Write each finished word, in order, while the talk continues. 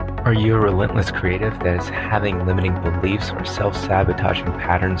Are you a relentless creative that is having limiting beliefs or self-sabotaging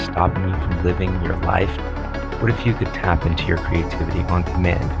patterns stopping you from living your life? What if you could tap into your creativity on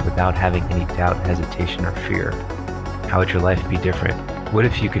command without having any doubt, hesitation, or fear? How would your life be different? What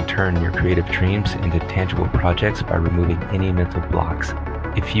if you could turn your creative dreams into tangible projects by removing any mental blocks?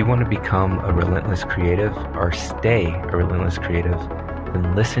 If you want to become a relentless creative or stay a relentless creative,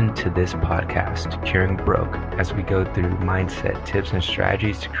 then listen to this podcast, Curing Broke, as we go through mindset, tips, and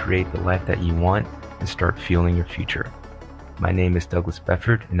strategies to create the life that you want and start fueling your future. My name is Douglas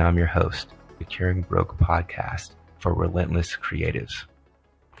Bedford, and I'm your host, the Curing Broke podcast for relentless creatives.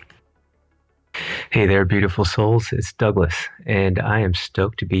 Hey there, beautiful souls. It's Douglas, and I am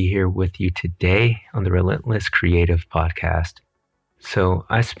stoked to be here with you today on the Relentless Creative podcast. So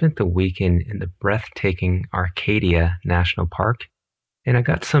I spent the weekend in the breathtaking Arcadia National Park, and I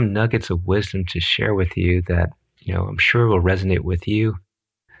got some nuggets of wisdom to share with you that, I'm sure will resonate with you,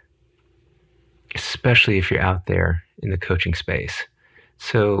 especially if you're out there in the coaching space.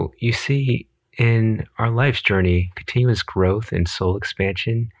 So you see, in our life's journey, continuous growth and soul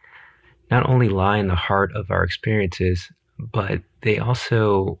expansion not only lie in the heart of our experiences, but they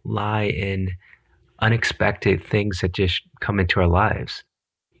also lie in unexpected things that just come into our lives.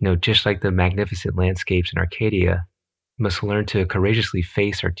 Just like the magnificent landscapes in Arcadia, we must learn to courageously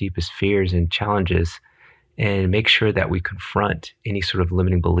face our deepest fears and challenges and make sure that we confront any sort of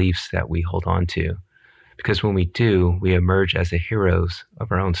limiting beliefs that we hold on to. Because when we do, we emerge as the heroes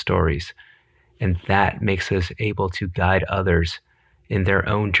of our own stories. And that makes us able to guide others in their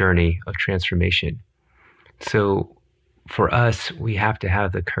own journey of transformation. So for us, we have to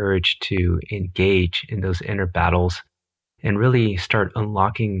have the courage to engage in those inner battles and really start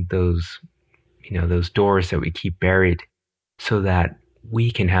unlocking those doors that we keep buried so that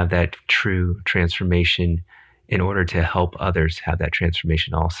we can have that true transformation in order to help others have that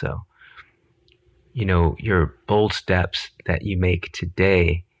transformation also. Your bold steps that you make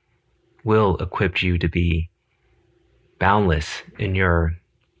today will equip you to be boundless in your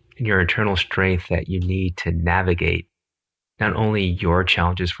internal strength that you need to navigate not only your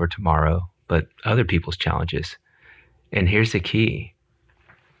challenges for tomorrow, but other people's challenges. And here's the key.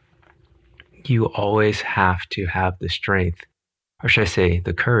 You always have to have the strength, or should I say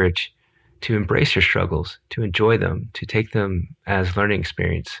the courage, to embrace your struggles, to enjoy them, to take them as learning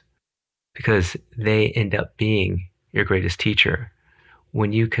experience, because they end up being your greatest teacher.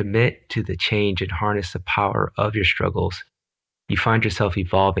 When you commit to the change and harness the power of your struggles, you find yourself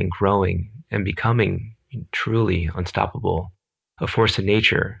evolving, growing, and becoming truly unstoppable, a force of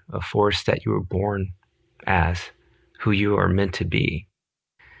nature, a force that you were born as, who you are meant to be.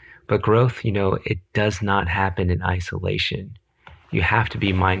 But growth, it does not happen in isolation. You have to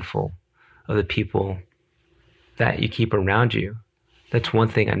be mindful of the people that you keep around you. That's one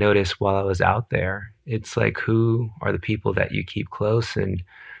thing I noticed while I was out there. It's like, who are the people that you keep close, and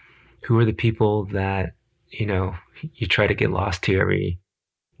who are the people that, you try to get lost to every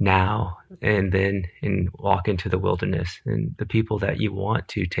now and then and walk into the wilderness, and the people that you want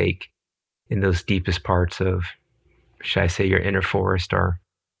to take in those deepest parts of, should I say, your inner forest or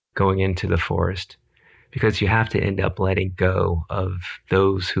going into the forest, because you have to end up letting go of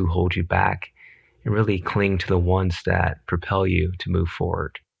those who hold you back and really cling to the ones that propel you to move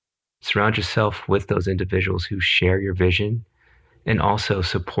forward. Surround yourself with those individuals who share your vision and also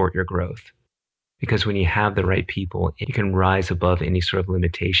support your growth. Because when you have the right people, you can rise above any sort of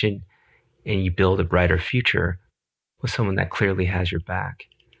limitation and you build a brighter future with someone that clearly has your back.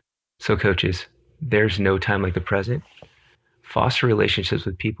 So coaches, there's no time like the present. Foster relationships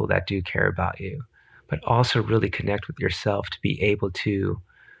with people that do care about you, but also really connect with yourself to be able to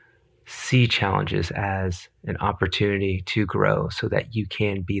see challenges as an opportunity to grow so that you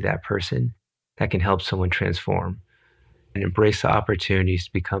can be that person that can help someone transform, and embrace the opportunities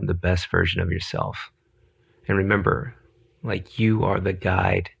to become the best version of yourself. And remember, you are the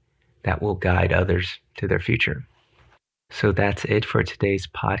guide that will guide others to their future. So that's it for today's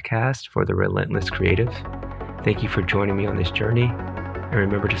podcast for the Relentless Creative. Thank you for joining me on this journey. And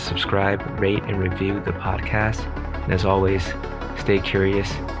remember to subscribe, rate, and review the podcast. And as always, stay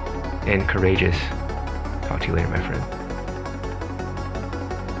curious and courageous. Talk to you later, my friend.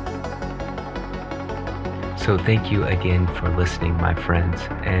 So thank you again for listening, my friends.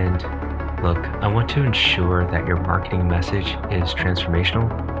 And look, I want to ensure that your marketing message is transformational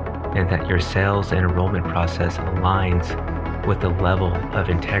and that your sales and enrollment process aligns with the level of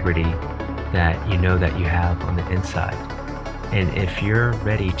integrity that that you have on the inside. And if you're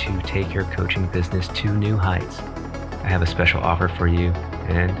ready to take your coaching business to new heights, I have a special offer for you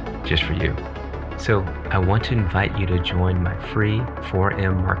and just for you. So I want to invite you to join my free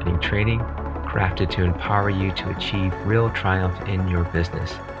 4M marketing training, crafted to empower you to achieve real triumph in your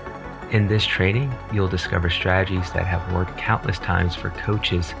business. In this training, you'll discover strategies that have worked countless times for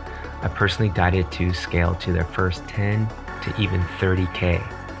coaches I personally guided to scale to their first 10 to even 30K.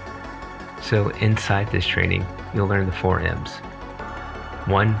 So inside this training, you'll learn the 4 M's.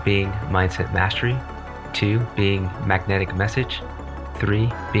 1 being mindset mastery, 2 being magnetic message,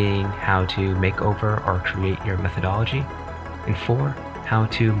 3 being how to make over or create your methodology, and 4, how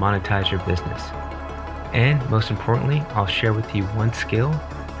to monetize your business. And most importantly, I'll share with you one skill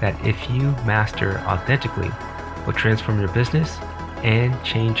that if you master authentically will transform your business and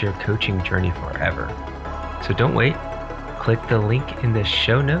change your coaching journey forever. So don't wait. Click the link in the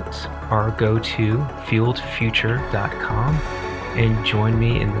show notes or go to fueledfuture.com and join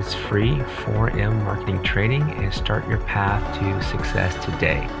me in this free 4M marketing training and start your path to success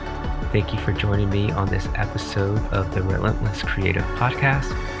today. Thank you for joining me on this episode of the Relentless Creative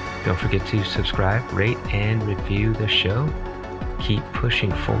Podcast. Don't forget to subscribe, rate, and review the show. Keep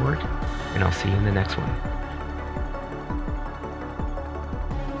pushing forward, and I'll see you in the next one.